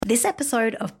This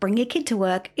episode of Bring Your Kid to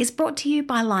Work is brought to you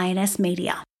by Lioness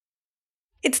Media.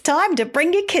 It's time to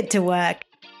bring your kid to work.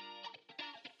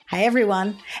 Hey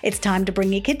everyone, it's time to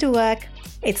bring your kid to work.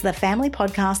 It's the family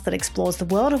podcast that explores the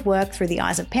world of work through the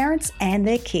eyes of parents and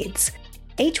their kids.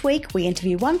 Each week, we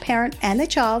interview one parent and their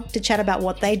child to chat about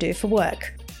what they do for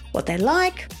work, what they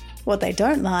like, what they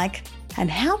don't like,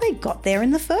 and how they got there in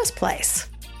the first place.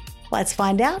 Let's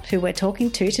find out who we're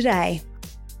talking to today.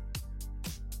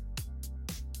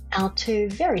 Our two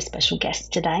very special guests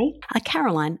today are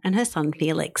Caroline and her son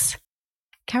Felix.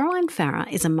 Caroline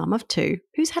Farah is a mum of two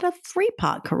who's had a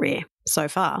three-part career so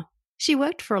far. She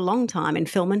worked for a long time in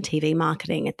film and TV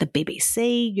marketing at the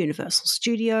BBC, Universal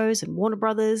Studios and Warner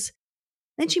Brothers.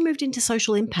 Then she moved into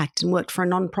social impact and worked for a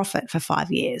non-profit for 5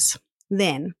 years.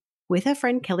 Then, with her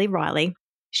friend Kelly Riley,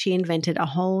 she invented a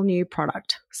whole new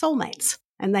product, Solmates,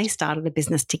 and they started a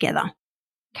business together.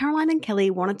 Caroline and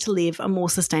Kelly wanted to live a more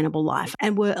sustainable life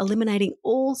and were eliminating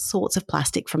all sorts of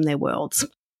plastic from their worlds.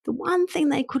 The one thing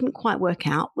they couldn't quite work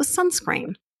out was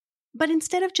sunscreen. But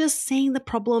instead of just seeing the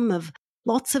problem of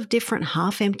lots of different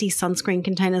half-empty sunscreen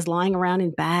containers lying around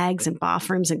in bags and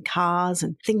bathrooms and cars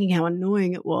and thinking how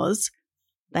annoying it was,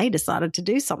 they decided to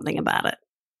do something about it.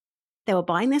 They were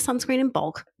buying their sunscreen in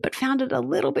bulk, but found it a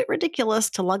little bit ridiculous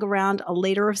to lug around a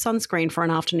litre of sunscreen for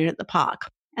an afternoon at the park.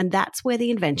 And that's where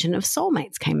the invention of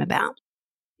Solmates came about.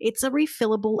 It's a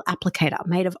refillable applicator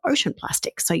made of ocean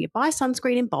plastic. So you buy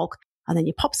sunscreen in bulk and then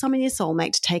you pop some in your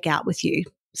Solmate to take out with you,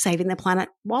 saving the planet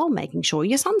while making sure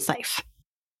you're sun safe.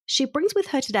 She brings with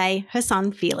her today her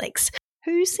son Felix,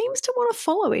 who seems to want to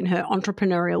follow in her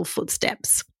entrepreneurial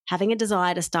footsteps, having a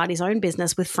desire to start his own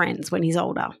business with friends when he's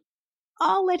older.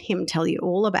 I'll let him tell you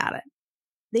all about it.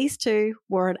 These two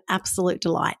were an absolute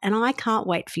delight, and I can't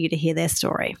wait for you to hear their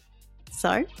story.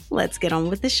 So let's get on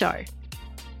with the show.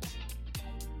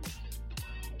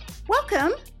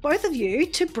 Welcome, both of you,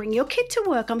 to Bring Your Kid to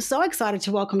Work. I'm so excited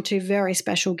to welcome two very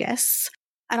special guests.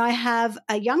 And I have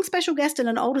a young special guest and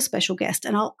an older special guest.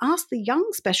 And I'll ask the young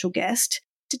special guest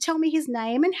to tell me his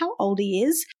name and how old he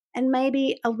is, and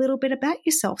maybe a little bit about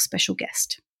yourself, special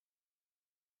guest.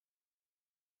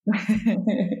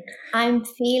 I'm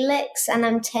Felix and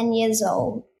I'm 10 years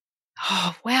old.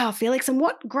 Oh, wow, Felix. And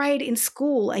what grade in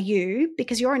school are you?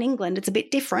 Because you're in England, it's a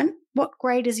bit different. What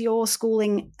grade is your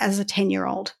schooling as a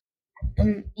 10-year-old?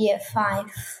 Year 5.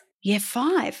 Year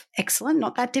 5. Excellent.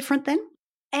 Not that different then.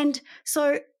 And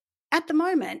so at the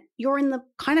moment, you're in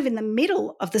the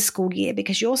middle of the school year,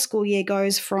 because your school year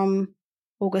goes from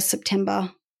August,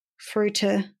 September through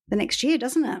to the next year,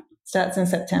 doesn't it? Starts in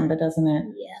September, doesn't it?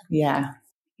 Yeah.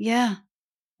 Yeah.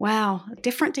 Wow.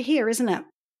 Different to hear, isn't it?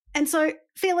 And so,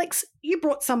 Felix, you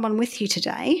brought someone with you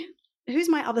today. Who's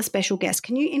my other special guest?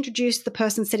 Can you introduce the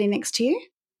person sitting next to you?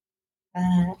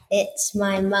 It's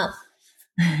my mum.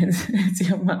 It's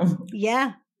your mum.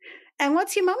 Yeah. And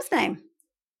what's your mum's name?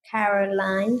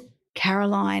 Caroline.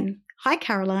 Caroline. Hi,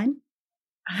 Caroline.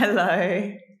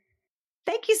 Hello.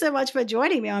 Thank you so much for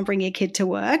joining me on Bring Your Kid to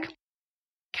Work.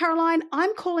 Caroline,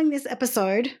 I'm calling this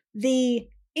episode the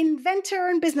Inventor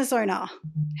and Business Owner.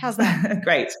 How's that?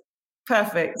 Great.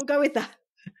 Perfect. We'll go with that.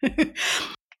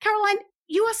 Caroline,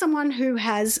 you are someone who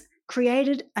has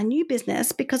created a new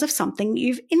business because of something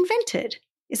you've invented.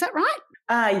 Is that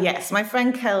right? Yes. My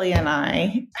friend Kelly and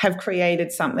I have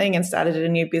created something and started a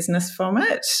new business from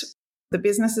it. The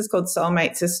business is called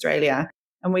Solmates Australia,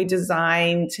 and we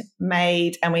designed,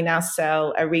 made, and we now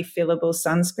sell a refillable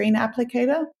sunscreen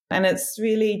applicator. And it's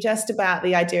really just about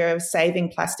the idea of saving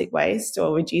plastic waste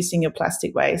or reducing your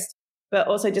plastic waste, but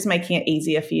also just making it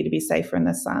easier for you to be safer in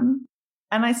the sun.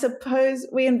 And I suppose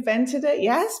we invented it,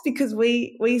 yes, because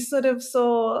we sort of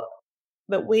saw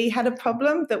that we had a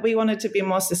problem, that we wanted to be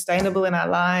more sustainable in our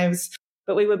lives,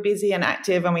 but we were busy and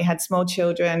active and we had small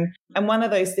children. And one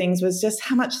of those things was just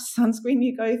how much sunscreen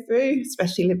you go through,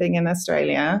 especially living in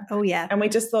Australia. Oh, yeah. And we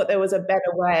just thought there was a better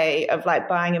way of like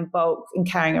buying in bulk and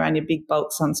carrying around your big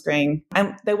bulk sunscreen.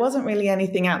 And there wasn't really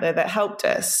anything out there that helped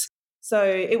us. So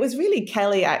it was really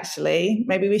Kelly, actually.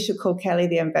 Maybe we should call Kelly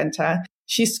the inventor.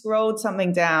 She scrolled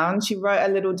something down. She wrote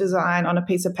a little design on a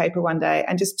piece of paper one day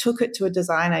and just took it to a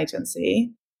design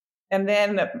agency. And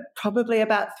then probably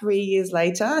about 3 years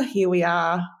later, here we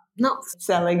are. Not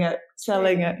selling it. 2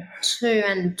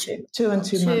 and 2. 2 and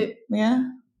 2 months. Yeah.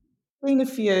 Been a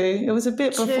few. It was a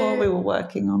bit before we were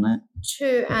working on it.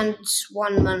 2 and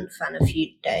 1 month and a few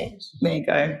days. There you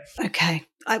go. Okay.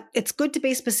 It's good to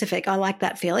be specific. I like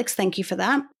that, Felix. Thank you for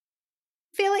that.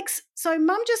 Felix, so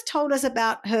Mum just told us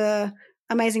about her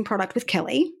amazing product with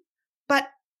Kelly, but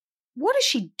what does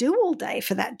she do all day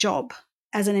for that job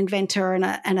as an inventor and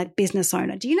a business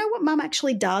owner? Do you know what Mum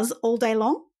actually does all day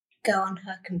long? go on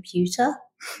her computer.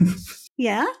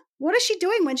 Yeah? What is she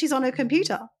doing when she's on her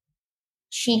computer?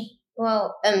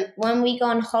 When we go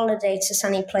on holiday to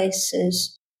sunny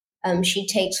places, she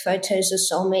takes photos of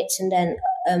Solmates and then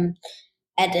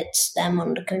edits them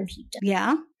on the computer.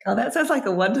 Yeah. Oh, that sounds like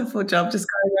a wonderful job, just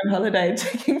going on holiday and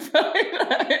taking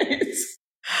photos.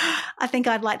 I think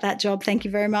I'd like that job. Thank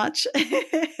you very much.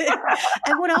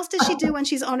 And what else does she do when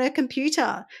she's on her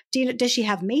computer? Does she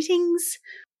have meetings?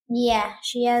 Yeah,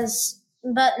 she has,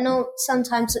 but no,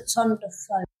 sometimes it's on the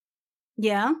phone.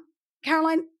 Yeah.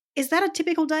 Caroline, is that a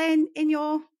typical day in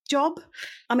your job?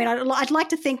 I mean, I'd like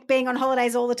to think being on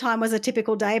holidays all the time was a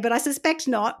typical day, but I suspect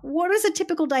not. What does a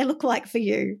typical day look like for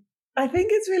you? I think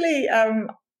it's really,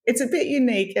 it's a bit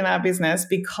unique in our business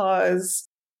because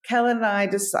Kel and I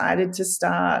decided to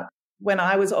start when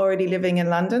I was already living in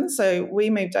London. So we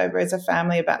moved over as a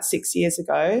family about 6 years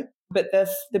ago, but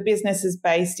the business is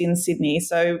based in Sydney.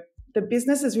 So the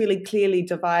business is really clearly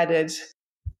divided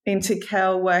into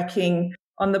Kel working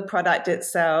on the product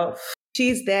itself.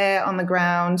 She's there on the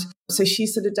ground. So she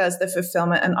sort of does the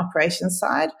fulfillment and operations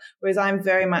side, whereas I'm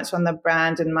very much on the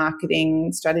brand and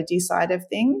marketing strategy side of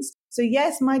things. So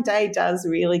yes, my day does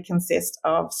really consist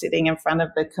of sitting in front of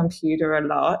the computer a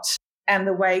lot. And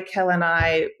the way Kel and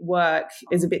I work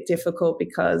is a bit difficult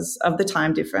because of the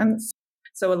time difference.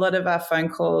 So a lot of our phone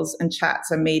calls and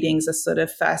chats and meetings are sort of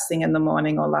first thing in the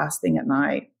morning or last thing at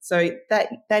night. So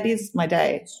that is my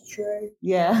day. It's true.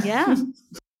 Yeah. Yeah.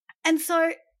 And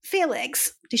so,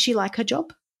 Felix, does she like her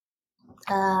job?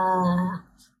 Well,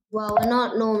 we're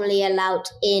not normally allowed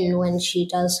in when she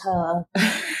does her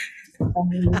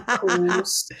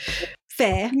calls.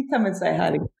 Fair. You come and say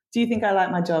hi. Do you think I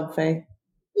like my job, Faye?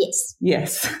 Yes.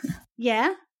 Yes.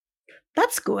 Yeah.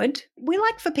 That's good. We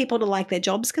like for people to like their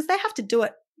jobs because they have to do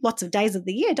it lots of days of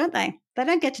the year, don't they? They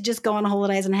don't get to just go on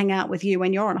holidays and hang out with you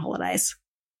when you're on holidays.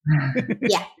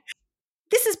 Yeah.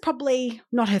 This is probably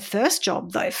not her first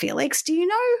job, though, Felix. Do you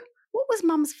know what was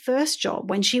Mum's first job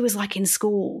when she was like in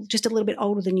school, just a little bit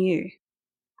older than you?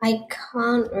 I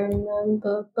can't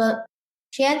remember, but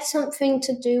she had something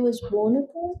to do with Warner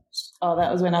Bros. Oh,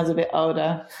 that was when I was a bit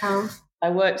older. Oh. I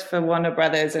worked for Warner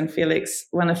Brothers, and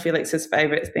one of Felix's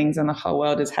favourite things in the whole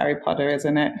world is Harry Potter,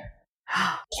 isn't it?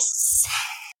 Yes.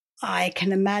 I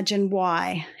can imagine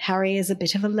why. Harry is a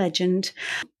bit of a legend.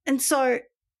 And so,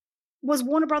 was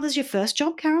Warner Brothers your first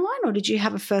job, Caroline, or did you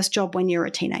have a first job when you were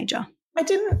a teenager? I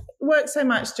didn't work so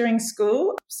much during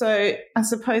school. So I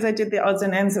suppose I did the odds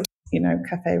and ends of,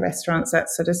 cafe, restaurants,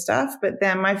 that sort of stuff. But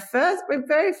then my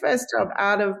very first job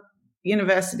out of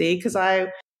university, because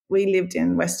we lived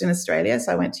in Western Australia,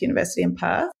 so I went to university in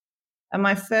Perth. And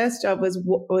my first job was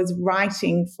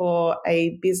writing for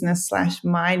a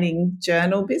business/mining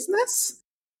journal business.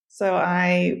 So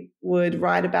I would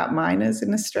write about miners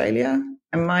in Australia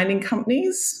and mining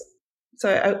companies.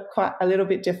 So quite a little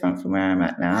bit different from where I'm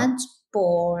at now. That's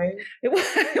boring. It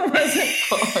wasn't boring.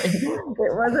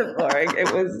 It wasn't boring.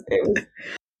 It was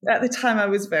at the time I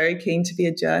was very keen to be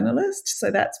a journalist.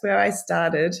 So that's where I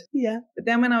started. Yeah. But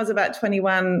then when I was about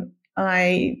 21,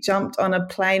 I jumped on a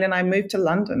plane and I moved to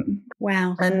London.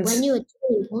 Wow. And When you were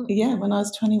 21? Yeah, when I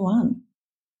was 21.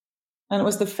 And it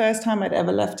was the first time I'd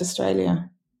ever left Australia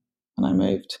when I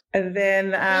moved. And then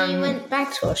You went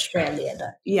back to Australia, though.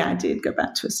 Yeah, I did go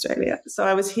back to Australia. So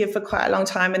I was here for quite a long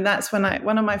time. And that's when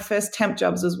one of my first temp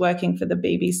jobs was working for the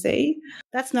BBC.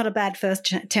 That's not a bad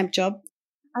first temp job.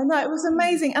 I know, it was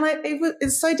amazing. And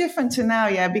it's so different to now,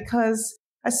 yeah, because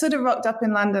I sort of rocked up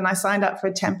in London. I signed up for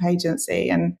a temp agency,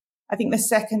 and I think the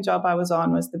second job I was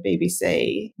on was the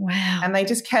BBC. Wow. And they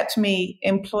just kept me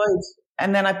employed.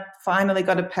 And then I finally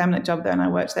got a permanent job there, and I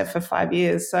worked there for 5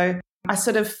 years. So I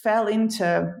sort of fell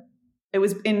into, it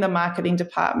was in the marketing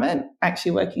department,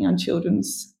 actually working on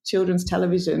children's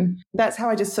television. That's how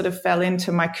I just sort of fell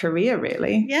into my career,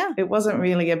 really. Yeah. It wasn't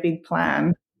really a big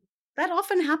plan. That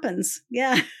often happens.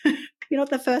 Yeah. You're not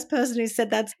the first person who said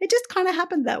that. It just kind of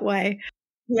happened that way.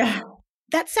 Yeah.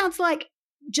 That sounds like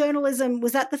journalism.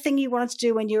 Was that the thing you wanted to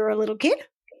do when you were a little kid?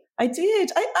 I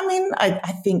did.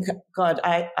 I think, God,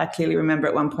 I clearly remember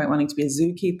at one point wanting to be a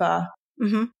zookeeper.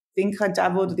 Mm-hmm. I think I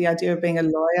dabbled with the idea of being a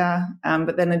lawyer,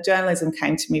 but then the journalism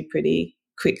came to me pretty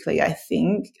quickly, I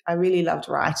think. I really loved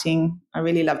writing. I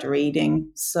really loved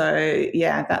reading. So,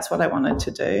 yeah, that's what I wanted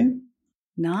to do.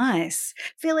 Nice.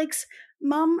 Felix,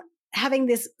 Mum having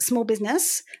this small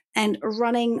business and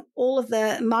running all of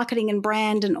the marketing and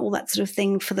brand and all that sort of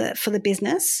thing for the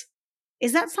business,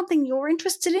 is that something you're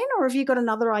interested in, or have you got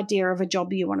another idea of a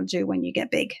job you want to do when you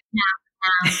get big?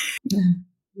 No.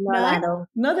 Not at all.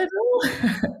 Not at all.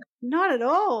 Not at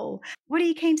all. What are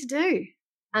you keen to do?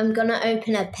 I'm going to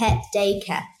open a pet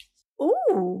daycare.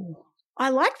 Ooh, I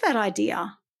like that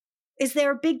idea. Is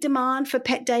there a big demand for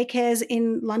pet daycares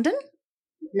in London?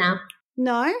 No.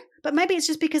 No, but maybe it's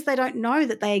just because they don't know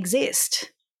that they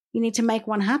exist. You need to make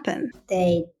one happen.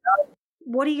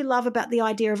 What do you love about the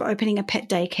idea of opening a pet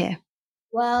daycare?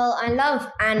 Well, I love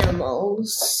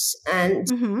animals, and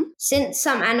since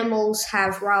some animals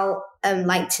have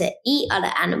like to eat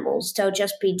other animals, there'll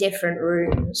just be different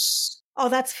rooms. Oh,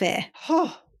 that's fair.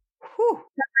 Oh, some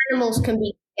animals can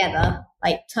be together,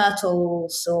 like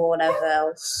turtles or whatever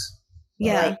else.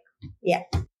 Yeah. Yeah.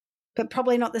 But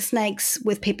probably not the snakes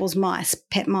with people's mice,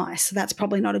 pet mice. That's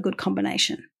probably not a good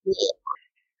combination. Yeah.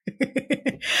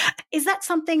 Is that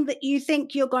something that you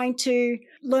think you're going to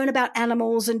learn about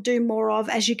animals and do more of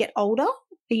as you get older?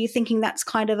 Are you thinking that's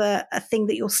kind of a thing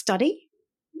that you'll study?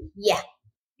 Yeah.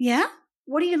 Yeah?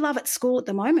 What do you love at school at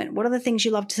the moment? What are the things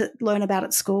you love to learn about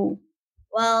at school?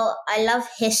 Well, I love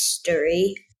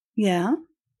history. Yeah.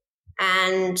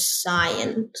 And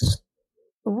science.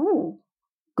 Ooh,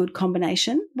 good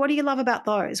combination. What do you love about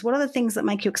those? What are the things that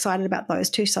make you excited about those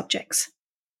two subjects?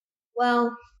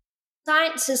 Well,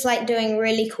 science is like doing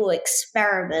really cool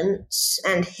experiments,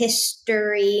 and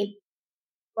history,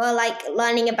 well, like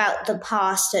learning about the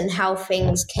past and how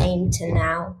things came to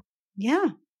now. Yeah,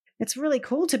 it's really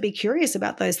cool to be curious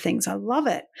about those things. I love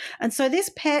it. And so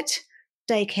this pet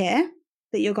daycare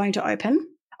that you're going to open,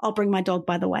 I'll bring my dog,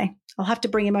 by the way. I'll have to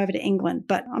bring him over to England,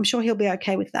 but I'm sure he'll be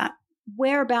okay with that.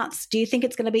 Whereabouts? Do you think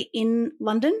it's going to be in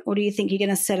London, or do you think you're going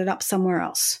to set it up somewhere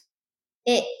else?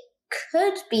 It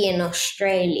could be in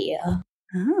Australia.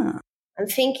 Ah. I'm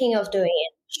thinking of doing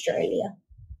it in Australia.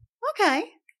 Okay.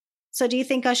 So do you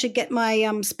think I should get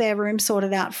my spare room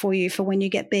sorted out for you for when you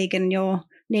get big and you're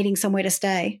needing somewhere to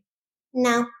stay?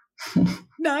 No.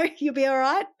 No, you'll be all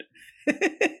right?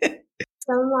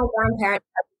 Some of my grandparents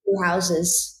have 2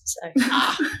 houses.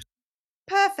 So.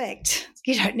 Perfect.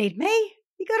 You don't need me.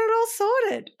 You got it all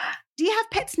sorted. Do you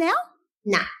have pets now?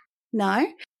 No. No?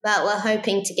 But we're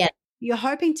hoping to get... You're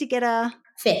hoping to get a...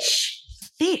 Fish.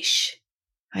 Fish.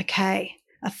 Okay.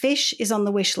 A fish is on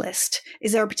the wish list.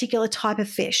 Is there a particular type of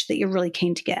fish that you're really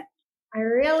keen to get? I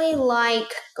really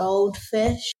like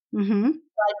goldfish. Mm-hmm.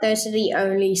 Like those are the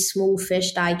only small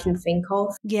fish that I can think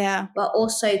of. Yeah. But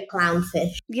also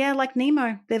clownfish. Yeah, like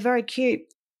Nemo. They're very cute.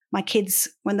 My kids,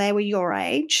 when they were your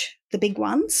age, the big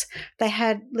ones, they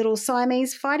had little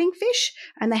Siamese fighting fish,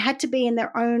 and they had to be in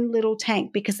their own little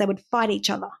tank because they would fight each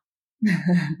other.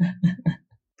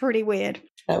 Pretty weird.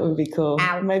 That would be cool.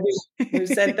 Ow. Maybe we've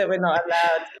said that we're not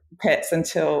allowed pets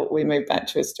until we move back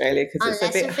to Australia because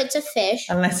if it's a fish.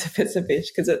 Unless if it's a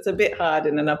fish, because it's a bit hard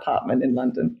in an apartment in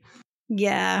London.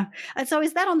 Yeah. And so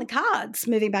is that on the cards,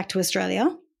 moving back to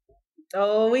Australia?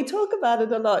 Oh, we talk about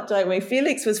it a lot, don't we?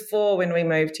 Felix was 4 when we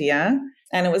moved here,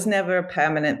 and it was never a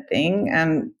permanent thing.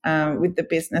 And with the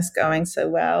business going so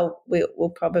well, we'll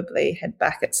probably head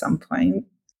back at some point.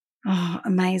 Oh,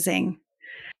 amazing.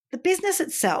 The business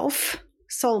itself,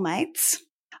 Solmates,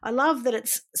 I love that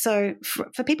it's so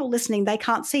for people listening, they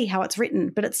can't see how it's written,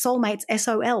 but it's Solmates,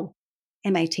 Solmates.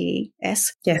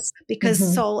 Yes.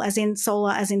 Because soul as in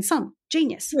solar as in sun.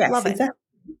 Genius. Yes, love it. Exactly.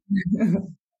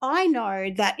 I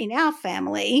know that in our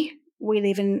family, we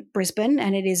live in Brisbane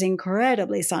and it is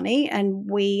incredibly sunny, and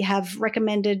we have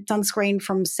recommended sunscreen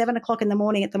from 7 o'clock in the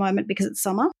morning at the moment because it's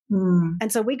summer.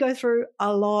 And so we go through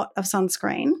a lot of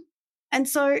sunscreen. And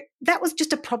so that was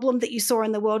just a problem that you saw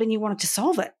in the world and you wanted to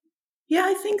solve it. Yeah,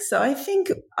 I think so. I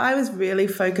think I was really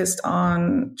focused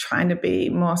on trying to be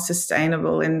more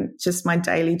sustainable in just my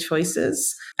daily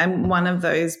choices. And one of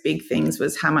those big things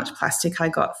was how much plastic I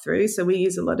got through. So we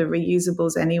use a lot of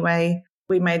reusables anyway.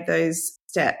 We made those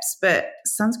steps, but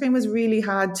sunscreen was really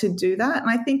hard to do that.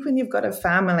 And I think when you've got a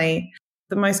family,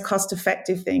 the most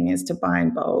cost-effective thing is to buy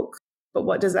in bulk. But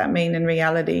what does that mean in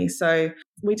reality? So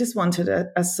we just wanted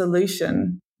a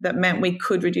solution that meant we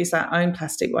could reduce our own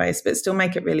plastic waste, but still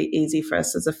make it really easy for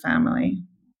us as a family.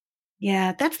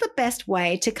 Yeah, that's the best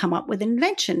way to come up with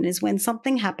invention, is when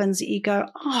something happens that you go,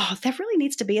 oh, there really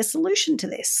needs to be a solution to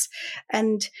this.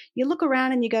 And you look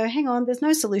around and you go, hang on, there's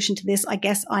no solution to this. I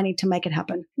guess I need to make it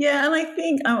happen. Yeah, and I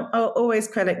think I'll always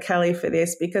credit Kelly for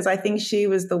this, because I think she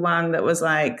was the one that was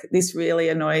like, this really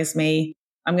annoys me.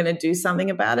 I'm going to do something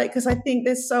about it. Because I think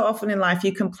there's so often in life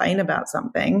you complain about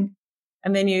something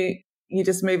and then you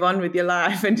just move on with your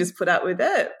life and just put up with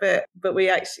it. But we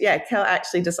actually, Kel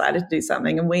actually decided to do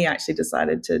something, and we actually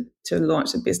decided to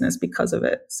launch a business because of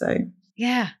it. So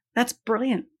yeah, that's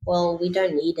brilliant. Well, we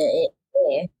don't need it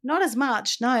here. Not as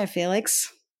much, no,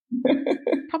 Felix.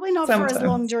 Probably not Sometimes. for as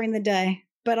long during the day,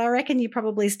 but I reckon you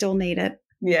probably still need it.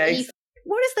 Yeah.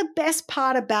 What is the best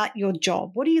part about your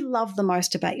job? What do you love the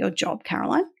most about your job,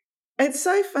 Caroline? It's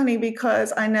so funny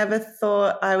because I never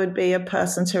thought I would be a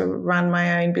person to run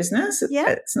my own business. Yeah.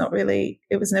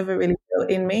 It was never really built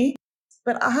in me.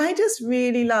 But I just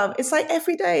really love, it's like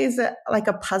every day is like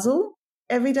a puzzle.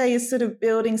 Every day is sort of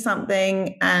building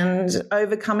something and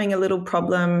overcoming a little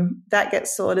problem. That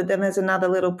gets sorted. Then there's another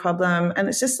little problem. And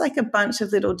it's just like a bunch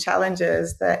of little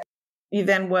challenges that you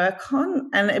then work on,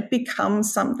 and it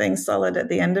becomes something solid at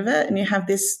the end of it. And you have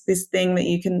this thing that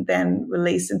you can then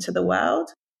release into the world.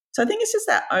 So I think it's just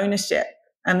that ownership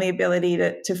and the ability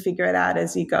to figure it out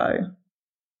as you go.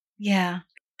 Yeah.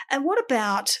 And what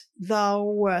about the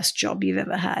worst job you've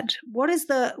ever had? What is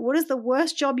the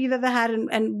worst job you've ever had,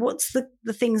 and what's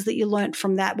the things that you learnt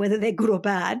from that, whether they're good or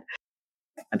bad?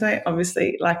 I don't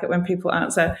obviously like it when people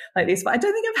answer like this, but I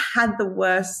don't think I've had the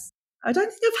worst. I don't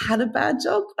think I've had a bad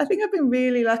job. I think I've been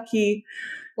really lucky.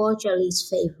 What's your least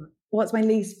favourite? What's my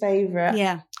least favourite?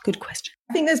 Yeah, good question.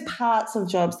 I think there's parts of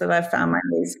jobs that I've found my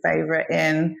least favourite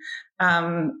in.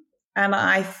 And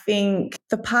I think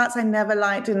the parts I never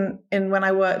liked in when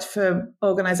I worked for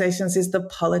organizations is the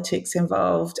politics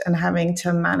involved and having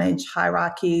to manage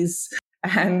hierarchies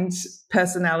and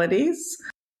personalities.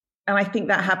 And I think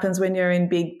that happens when you're in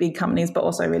big companies, but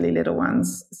also really little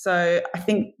ones. So I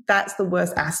think that's the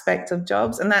worst aspect of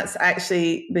jobs. And that's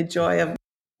actually the joy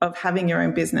of having your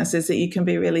own business, is that you can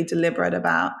be really deliberate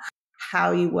about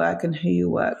how you work and who you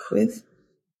work with.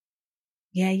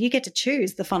 Yeah, you get to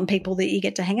choose the fun people that you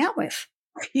get to hang out with.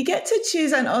 You get to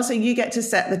choose, and also you get to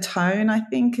set the tone, I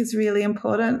think is really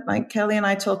important. Like Kelly and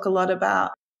I talk a lot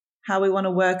about how we want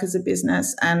to work as a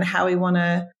business and how we want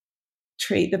to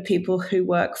treat the people who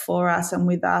work for us and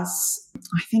with us.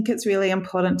 I think it's really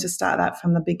important to start that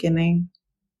from the beginning.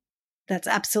 That's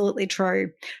absolutely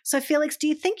true. So, Felix, do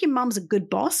you think your mum's a good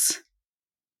boss?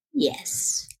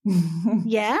 Yes.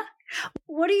 Yeah?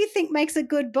 What do you think makes a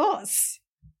good boss?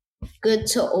 Good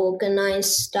to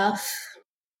organize stuff.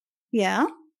 Yeah.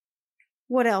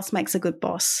 What else makes a good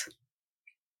boss?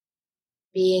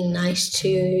 Being nice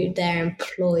to their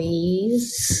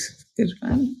employees. Good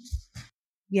one.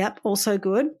 Yep, also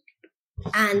good.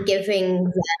 And giving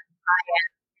them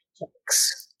higher paychecks.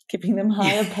 Giving them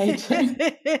higher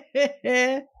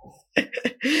paychecks.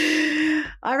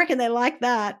 I reckon they like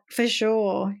that for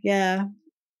sure. Yeah.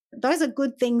 Those are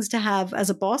good things to have as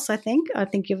a boss, I think. I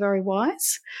think you're very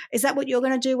wise. Is that what you're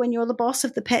going to do when you're the boss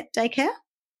of the pet daycare?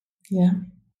 Yeah.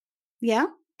 Yeah?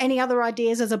 Any other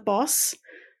ideas as a boss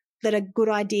that are good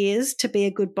ideas to be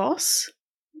a good boss?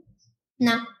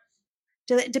 No.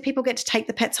 Do people get to take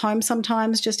the pets home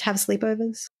sometimes, just have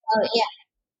sleepovers? Oh, yeah.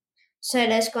 So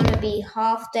there's going to be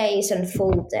half days and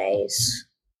full days.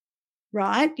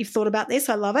 Right. You've thought about this.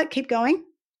 I love it. Keep going.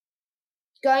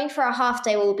 Going for a half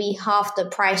day will be half the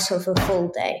price of a full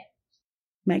day.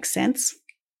 Makes sense.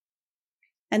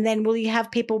 And then will you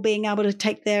have people being able to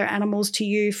take their animals to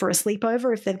you for a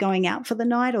sleepover if they're going out for the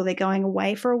night or they're going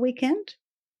away for a weekend?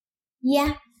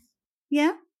 Yeah.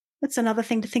 Yeah? That's another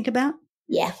thing to think about.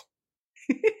 Yeah.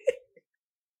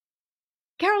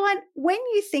 Caroline, when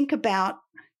you think about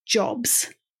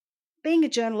jobs, being a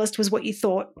journalist was what you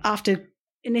thought after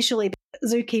initially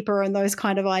zookeeper and those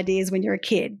kind of ideas when you're a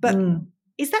kid. But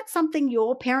is that something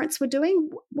your parents were doing?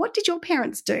 What did your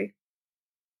parents do?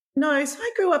 No, so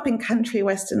I grew up in country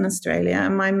Western Australia,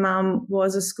 and my mum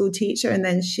was a school teacher, and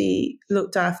then she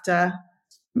looked after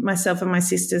myself and my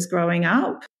sisters growing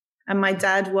up. And my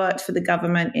dad worked for the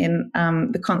government in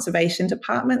the conservation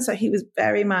department, so he was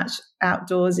very much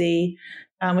outdoorsy.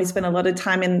 We spent a lot of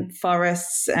time in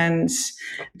forests and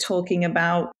talking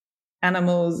about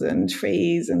animals and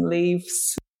trees and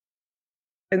leaves.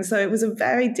 And so it was a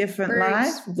very different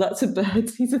life. Lots of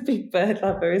birds. He's a big bird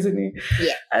lover, isn't he?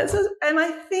 Yeah. And I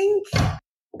think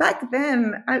back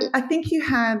then, I think you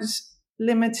had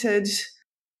limited,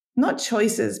 not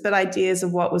choices, but ideas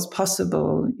of what was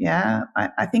possible. Yeah.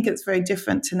 I think it's very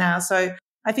different to now. So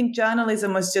I think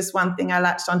journalism was just one thing I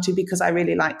latched onto because I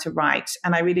really liked to write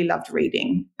and I really loved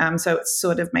reading. So it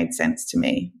sort of made sense to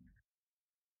me.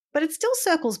 But it still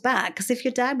circles back, because if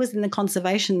your dad was in the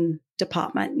conservation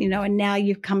department, and now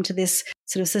you've come to this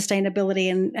sort of sustainability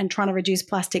and trying to reduce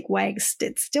plastic waste,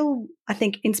 it's still, I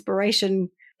think, inspiration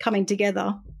coming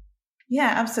together.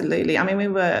 Yeah, absolutely. I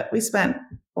mean, we spent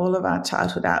all of our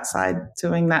childhood outside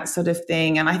doing that sort of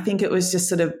thing. And I think it was just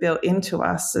sort of built into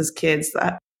us as kids,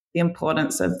 that the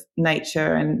importance of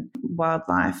nature and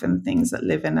wildlife and things that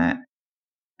live in it.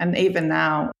 And even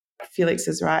now, Felix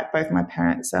is right. Both my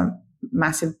parents are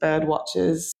massive bird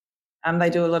watchers.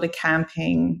 They do a lot of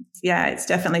camping. Yeah, it's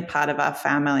definitely part of our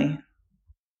family.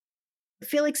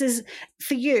 Felix, is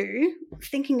for you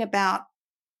thinking about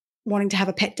wanting to have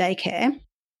a pet daycare,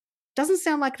 Doesn't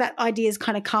sound like that idea's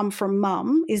kind of come from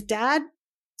mum. Is dad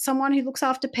someone who looks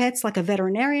after pets, like a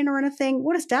veterinarian or anything?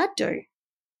 What does dad do?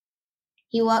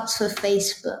 He works for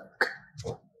Facebook.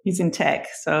 He's in tech,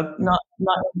 so not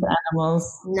into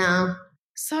animals. No.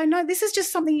 So, no, this is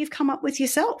just something you've come up with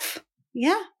yourself.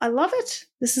 Yeah, I love it.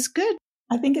 This is good.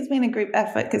 I think it's been a group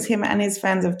effort because him and his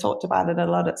friends have talked about it a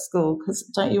lot at school. Because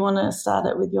don't you want to start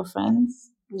it with your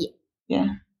friends? Yeah. Yeah.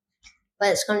 But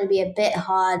it's going to be a bit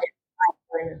hard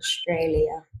in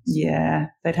Australia. Yeah,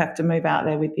 they'd have to move out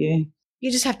there with you.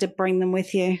 You just have to bring them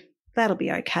with you. That'll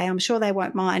be okay. I'm sure they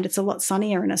won't mind. It's a lot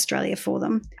sunnier in Australia for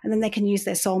them. And then they can use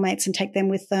their Solmates and take them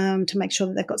with them to make sure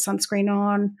that they've got sunscreen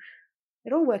on.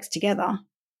 It all works together.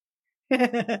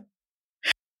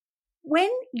 When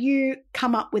you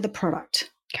come up with a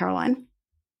product, Caroline,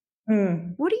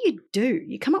 what do?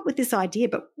 You come up with this idea,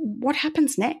 but what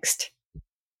happens next?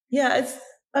 Yeah,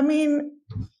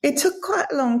 it took quite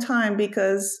a long time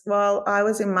because while I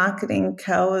was in marketing,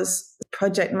 Kel was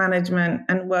project management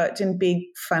and worked in big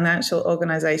financial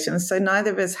organizations. So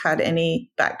neither of us had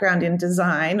any background in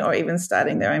design or even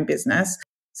starting their own business.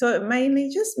 So it mainly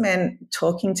just meant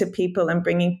talking to people and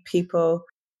bringing people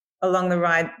along the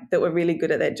ride that were really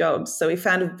good at their jobs. So we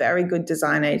found a very good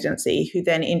design agency who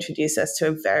then introduced us to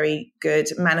a very good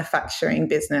manufacturing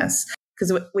business.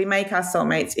 Because we make our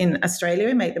Solmates in Australia.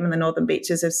 We make them in the northern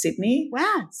beaches of Sydney.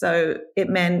 Wow. So it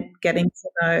meant getting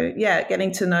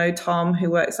to know Tom, who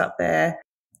works up there.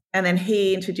 And then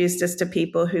he introduced us to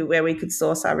people where we could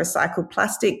source our recycled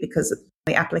plastic because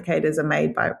the applicators are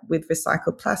made with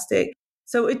recycled plastic.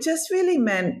 So it just really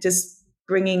meant just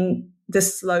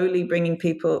slowly bringing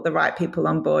the right people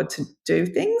on board to do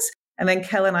things. And then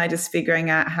Kel and I just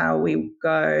figuring out how we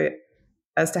go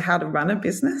as to how to run a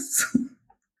business.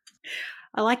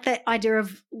 I like that idea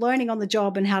of learning on the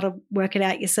job and how to work it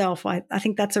out yourself. I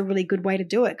think that's a really good way to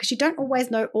do it because you don't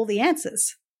always know all the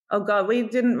answers. Oh, God, we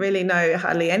didn't really know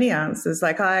hardly any answers.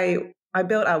 Like I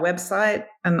built our website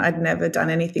and I'd never done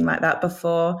anything like that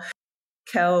before.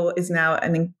 Kel is now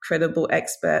an incredible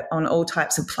expert on all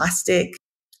types of plastic.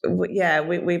 Yeah,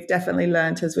 we've definitely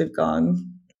learned as we've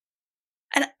gone.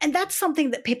 And that's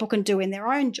something that people can do in their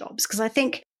own jobs because I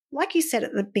think, like you said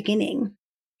at the beginning,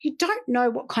 you don't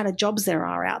know what kind of jobs there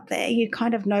are out there. You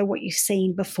kind of know what you've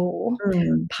seen before.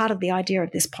 Part of the idea of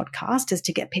this podcast is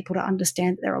to get people to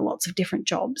understand that there are lots of different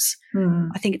jobs.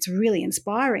 I think it's really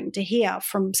inspiring to hear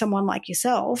from someone like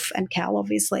yourself and Cal,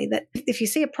 obviously, that if you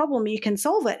see a problem, you can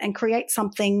solve it and create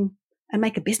something and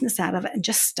make a business out of it and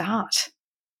just start.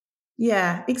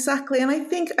 Yeah, exactly. And I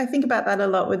think about that a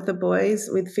lot with the boys,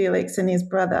 with Felix and his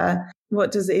brother.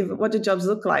 What do jobs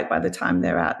look like by the time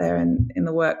they're out there in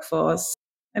the workforce?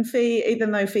 And Fee,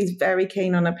 even though Fee's very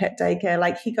keen on a pet daycare,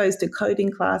 like he goes to coding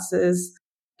classes,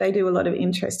 they do a lot of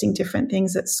interesting different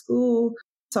things at school.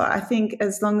 So I think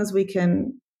as long as we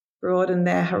can broaden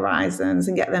their horizons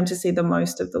and get them to see the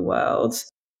most of the world,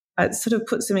 it sort of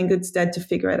puts them in good stead to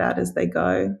figure it out as they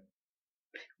go.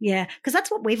 Yeah, because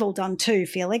that's what we've all done too,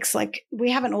 Felix. Like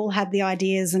we haven't all had the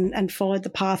ideas and followed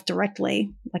the path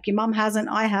directly. Like your mum hasn't,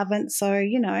 I haven't. So,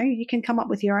 you can come up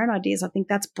with your own ideas. I think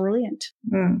that's brilliant.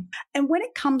 And when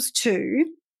it comes to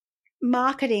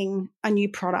marketing a new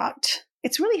product,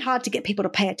 it's really hard to get people to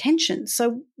pay attention.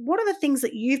 So what are the things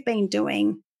that you've been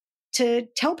doing to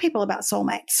tell people about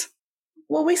Solmates?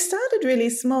 Well, we started really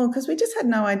small because we just had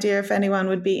no idea if anyone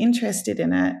would be interested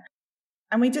in it.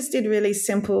 And we just did really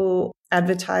simple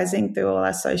advertising through all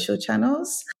our social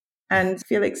channels. And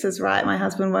Felix is right. My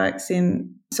husband works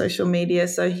in social media,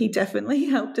 so he definitely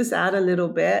helped us out a little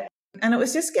bit. And it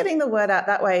was just getting the word out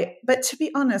that way. But to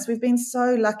be honest, we've been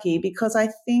so lucky because I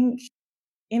think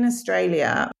in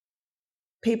Australia,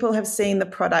 people have seen the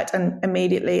product and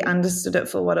immediately understood it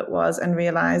for what it was and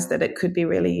realized that it could be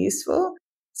really useful.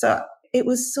 So it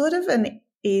was sort of an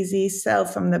easy sell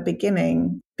from the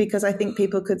beginning because I think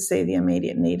people could see the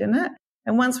immediate need in it.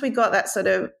 And once we got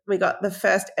we got the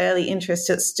first early interest,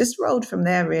 it's just rolled from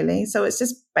there really. So it's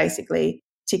just basically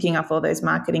ticking off all those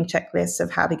marketing checklists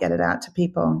of how to get it out to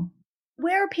people.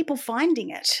 Where are people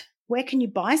finding it? Where can you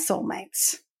buy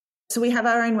Solmates? So we have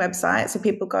our own website, so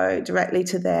people go directly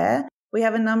to there. We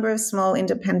have a number of small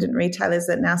independent retailers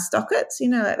that now stock it. So,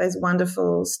 like those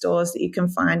wonderful stores that you can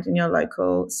find in your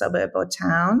local suburb or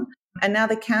town. And now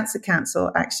the Cancer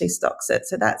Council actually stocks it.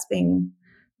 So that's been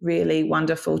really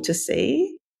wonderful to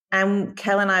see. And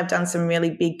Kel and I have done some really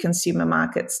big consumer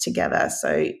markets together.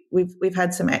 So we've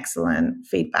had some excellent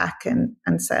feedback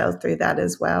and sales through that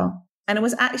as well. And it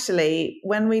was actually,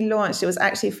 when we launched, it was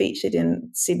actually featured in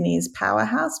Sydney's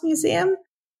Powerhouse Museum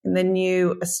in the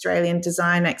new Australian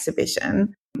Design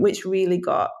Exhibition, which really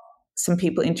got some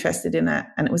people interested in it,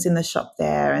 and it was in the shop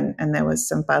there, and there was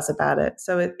some buzz about it.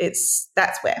 So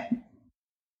that's where.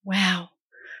 Wow.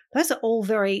 Those are all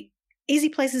very easy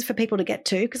places for people to get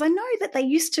to, because I know that they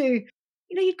used to,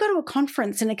 you'd go to a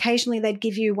conference and occasionally they'd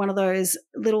give you one of those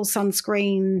little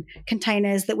sunscreen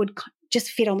containers that would just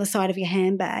fit on the side of your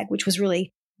handbag, which was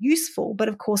really useful. But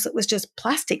of course, it was just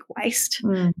plastic waste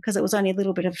because it was only a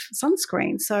little bit of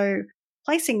sunscreen. So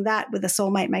placing that with a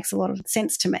Soulmate makes a lot of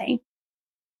sense to me.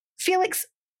 Felix,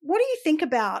 what do you think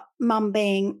about mum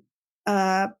being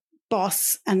a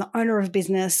boss and the owner of a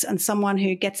business and someone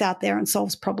who gets out there and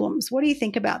solves problems? What do you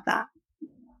think about that?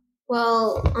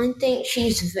 Well, I think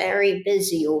she's very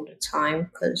busy all the time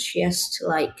because she has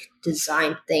to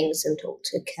design things and talk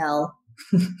to Kel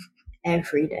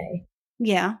every day.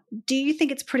 Yeah. Do you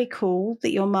think it's pretty cool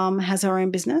that your mum has her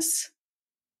own business?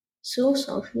 Sort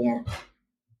of, yeah.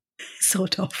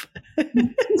 Sort of.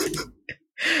 Felix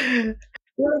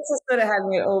has sort of had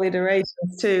me at all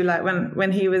iterations too. Like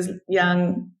when he was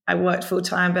young, I worked full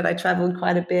time, but I traveled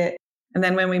quite a bit. And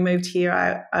then when we moved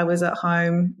here, I was at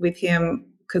home with him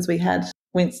because we had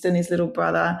Winston, his little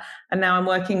brother. And now I'm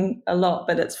working a lot,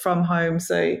 but it's from home.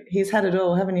 So he's had it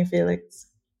all, haven't you, Felix?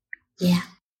 Yeah.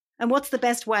 And what's the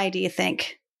best way, do you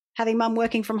think? Having mum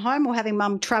working from home or having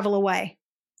mum travel away?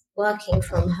 Working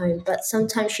from home, but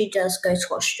sometimes she does go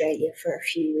to Australia for a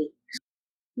few weeks.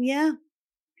 Yeah.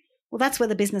 Well, that's where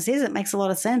the business is. It makes a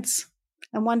lot of sense.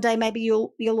 And one day maybe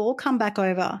you'll all come back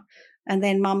over and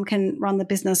then mum can run the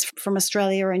business from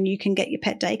Australia and you can get your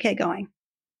pet daycare going.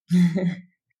 I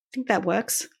think that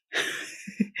works.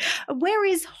 Where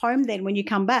is home then when you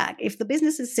come back? If the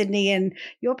business is Sydney and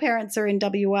your parents are in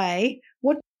WA,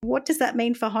 what does that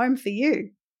mean for home for you?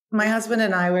 My husband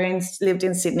and I lived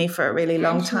in Sydney for a really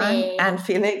long time. And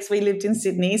Felix, we lived in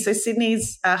Sydney. So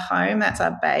Sydney's our home, that's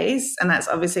our base, and that's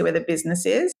obviously where the business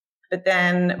is. But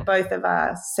then both of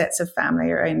our sets of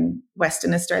family are in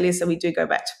Western Australia, so we do go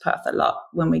back to Perth a lot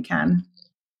when we can.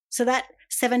 So that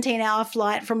 17-hour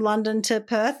flight from London to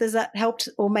Perth, has that helped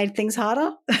or made things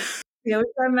harder? Yeah,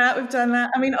 we've done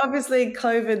that. I mean, obviously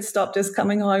COVID stopped us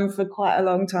coming home for quite a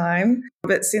long time.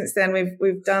 But since then,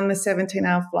 we've done the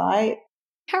 17-hour flight.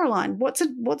 Caroline,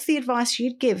 what's the advice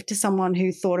you'd give to someone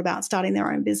who thought about starting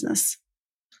their own business?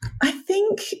 I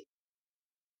think,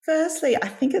 firstly,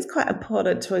 it's quite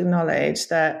important to acknowledge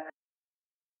that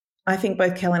I think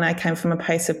both Kel and I came from a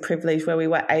place of privilege where we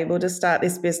were able to start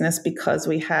this business because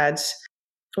we had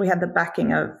the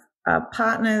backing of our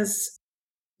partners.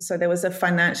 So there was a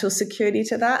financial security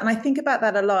to that. And I think about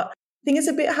that a lot. I think it's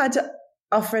a bit hard to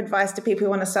offer advice to people who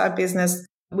want to start a business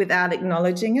without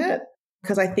acknowledging it,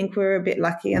 because I think we're a bit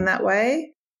lucky in that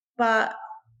way. But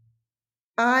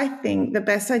I think the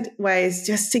best way is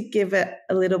just to give it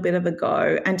a little bit of a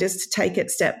go and just to take it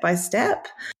step by step.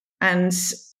 And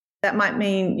that might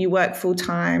mean you work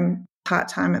full-time,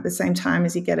 part-time at the same time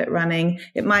as you get it running.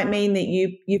 It might mean that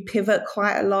you pivot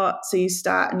quite a lot. So you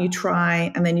start and you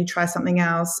try, and then you try something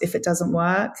else if it doesn't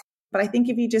work. But I think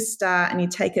if you just start and you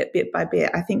take it bit by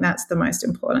bit, I think that's the most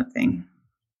important thing.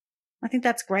 I think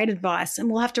that's great advice. And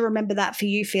we'll have to remember that for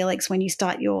you, Felix, when you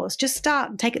start yours. Just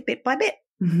start and take it bit by bit.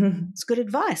 It's good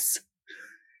advice.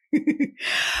 What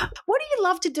do you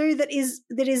love to do that is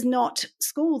not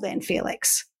school then,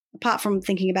 Felix, apart from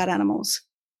thinking about animals?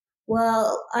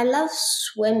 Well, I love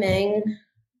swimming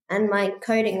and my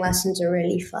coding lessons are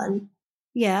really fun.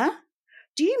 Yeah.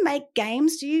 Do you make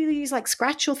games? Do you use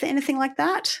Scratch or anything like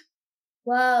that?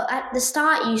 Well, at the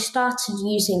start, you start to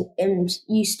use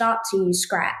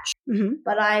Scratch,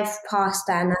 but I've passed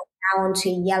that and I'm now onto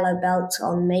yellow belt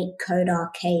on Make Code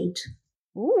Arcade.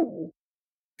 Ooh,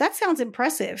 that sounds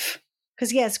impressive.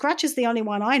 Because, Scratch is the only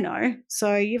one I know.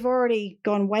 So you've already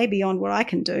gone way beyond what I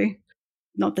can do.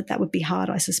 Not that would be hard,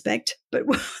 I suspect, but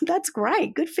that's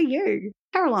great. Good for you.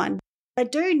 Caroline, I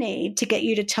do need to get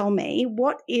you to tell me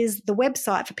what is the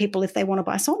website for people if they want to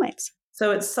buy Soulmates.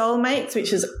 So it's Solmates,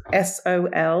 which is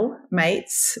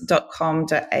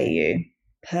solmates.com.au.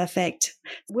 Perfect.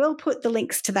 We'll put the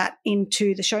links to that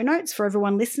into the show notes for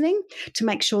everyone listening to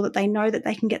make sure that they know that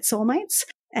they can get Soulmates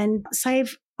and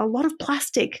save a lot of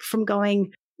plastic from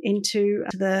going into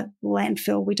the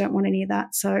landfill. We don't want any of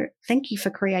that. So thank you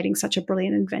for creating such a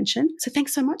brilliant invention. So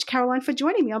thanks so much, Caroline, for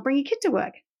joining me on Bring Your Kid to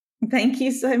Work. Thank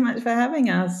you so much for having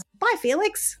us. Bye,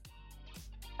 Felix.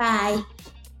 Bye.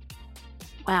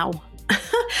 Wow.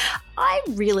 I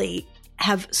really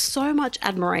have so much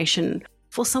admiration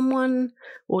for someone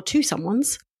or two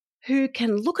someones who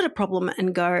can look at a problem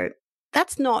and go,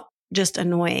 that's not just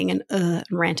annoying and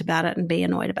rant about it and be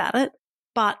annoyed about it,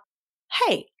 but hey,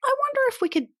 I wonder if we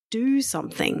could do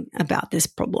something about this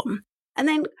problem and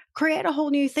then create a whole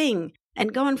new thing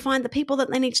and go and find the people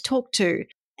that they need to talk to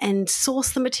and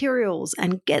source the materials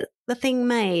and get the thing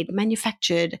made,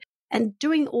 manufactured, and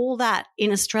doing all that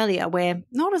in Australia where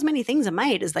not as many things are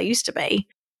made as they used to be.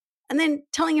 And then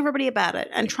telling everybody about it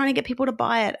and trying to get people to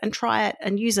buy it and try it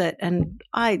and use it. And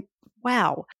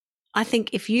wow. I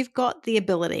think if you've got the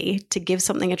ability to give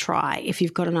something a try, if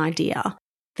you've got an idea,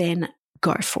 then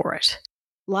go for it.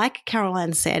 Like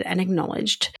Caroline said and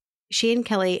acknowledged, she and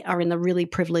Kelly are in the really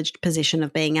privileged position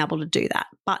of being able to do that,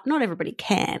 but not everybody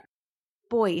can.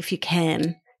 Boy, if you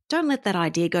can, don't let that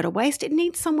idea go to waste. It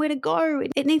needs somewhere to go.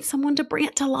 It needs someone to bring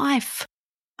it to life.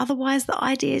 Otherwise, the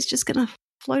idea is just going to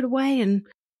float away, and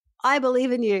I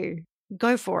believe in you.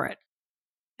 Go for it.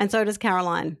 And so does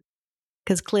Caroline,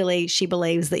 because clearly she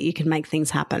believes that you can make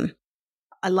things happen.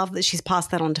 I love that she's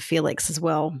passed that on to Felix as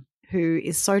well, who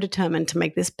is so determined to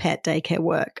make this pet daycare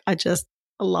work. I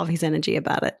love his energy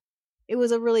about it. It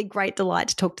was a really great delight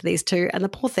to talk to these two, and the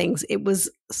poor things, it was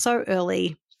so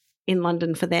early in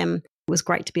London for them. It was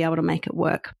great to be able to make it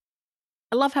work.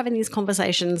 I love having these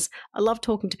conversations. I love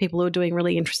talking to people who are doing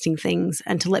really interesting things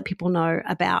and to let people know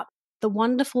about the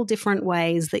wonderful different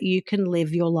ways that you can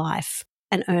live your life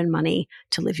and earn money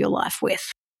to live your life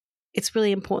with. It's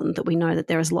really important that we know that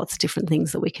there is lots of different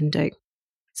things that we can do.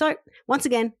 So once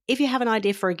again, if you have an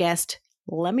idea for a guest,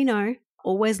 let me know.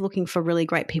 Always looking for really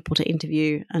great people to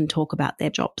interview and talk about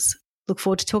their jobs. Look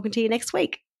forward to talking to you next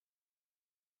week.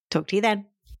 Talk to you then.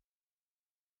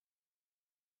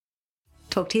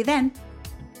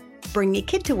 Bring Your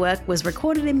Kid to Work was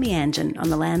recorded in Meanjin on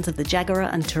the lands of the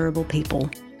Jagera and Turrbal people,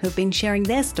 who have been sharing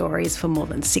their stories for more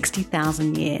than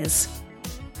 60,000 years.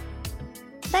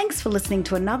 Thanks for listening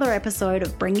to another episode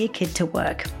of Bring Your Kid to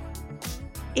Work.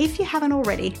 If you haven't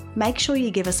already, make sure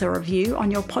you give us a review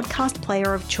on your podcast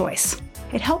player of choice.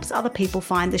 It helps other people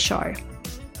find the show.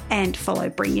 And follow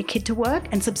Bring Your Kid to Work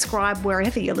and subscribe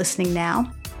wherever you're listening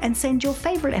now, and send your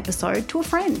favourite episode to a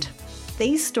friend.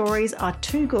 These stories are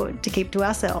too good to keep to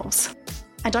ourselves.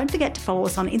 And don't forget to follow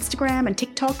us on Instagram and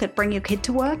TikTok at Bring Your Kid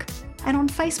to Work, and on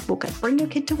Facebook at Bring Your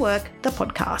Kid to Work, the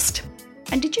podcast.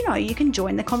 And did you know you can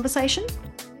join the conversation?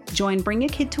 Join Bring Your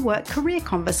Kid to Work Career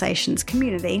Conversations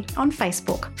community on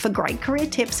Facebook for great career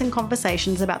tips and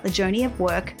conversations about the journey of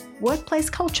work, workplace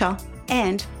culture,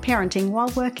 and parenting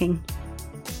while working.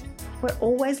 We're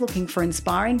always looking for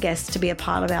inspiring guests to be a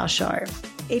part of our show.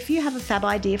 If you have a fab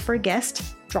idea for a guest,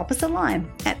 drop us a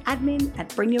line at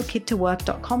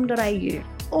admin@bringyourkidtowork.com.au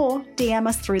or DM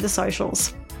us through the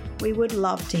socials. We would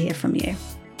love to hear from you.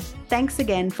 Thanks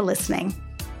again for listening.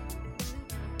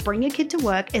 Bring Your Kid to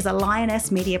Work is a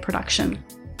Lioness Media production.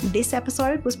 This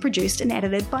episode was produced and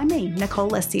edited by me, Nicole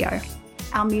Lesio.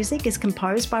 Our music is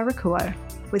composed by Rakuo,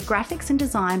 with graphics and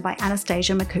design by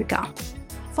Anastasia Makuka.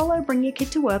 Follow Bring Your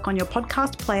Kid to Work on your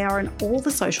podcast player and all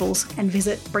the socials, and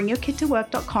visit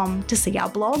bringyourkidtowork.com to see our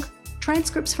blog,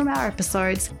 transcripts from our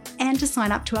episodes, and to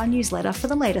sign up to our newsletter for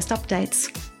the latest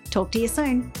updates. Talk to you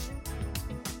soon.